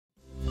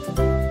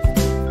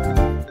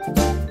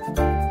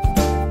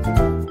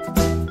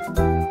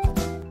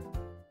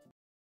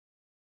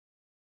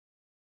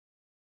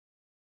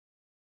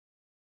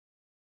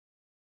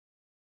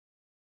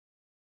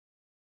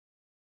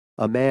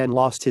a man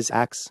lost his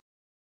axe.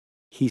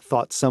 He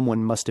thought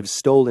someone must have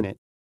stolen it.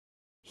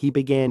 He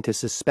began to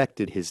suspect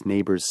his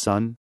neighbor's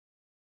son.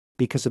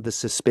 Because of the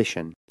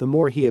suspicion, the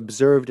more he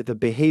observed the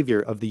behavior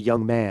of the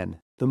young man,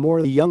 the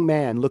more the young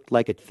man looked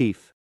like a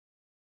thief.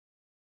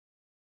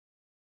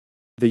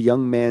 The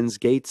young man's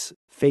gaits,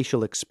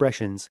 facial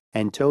expressions,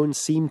 and tone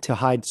seemed to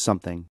hide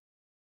something.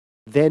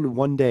 Then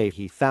one day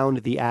he found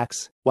the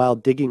axe while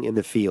digging in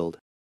the field.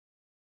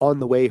 On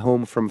the way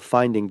home from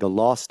finding the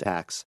lost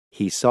axe,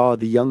 he saw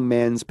the young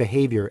man's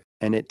behavior,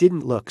 and it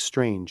didn't look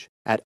strange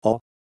at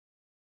all.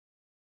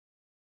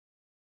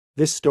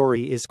 This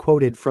story is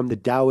quoted from the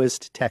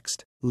Taoist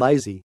text,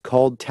 Liezi,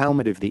 called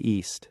Talmud of the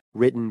East,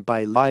 written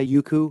by Lie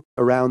Yukou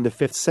around the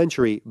 5th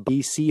century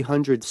BC.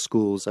 Hundred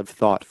schools of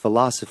thought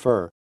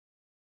philosopher.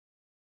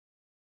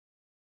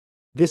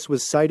 This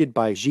was cited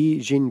by Xi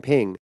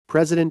Jinping,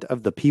 President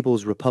of the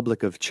People's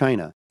Republic of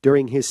China,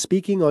 during his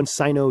speaking on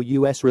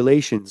Sino-US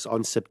relations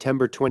on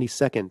September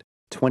 22,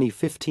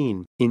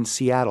 2015, in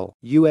Seattle,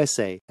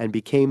 USA, and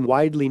became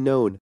widely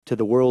known to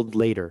the world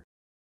later.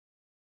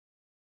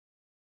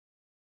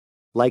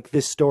 Like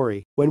this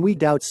story, when we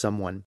doubt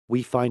someone,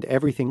 we find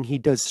everything he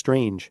does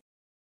strange,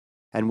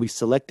 and we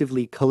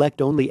selectively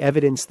collect only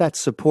evidence that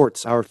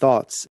supports our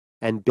thoughts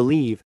and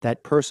believe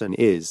that person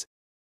is.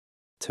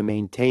 To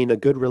maintain a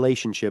good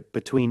relationship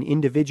between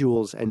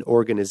individuals and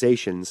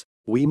organizations,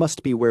 we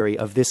must be wary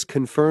of this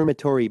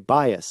confirmatory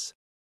bias.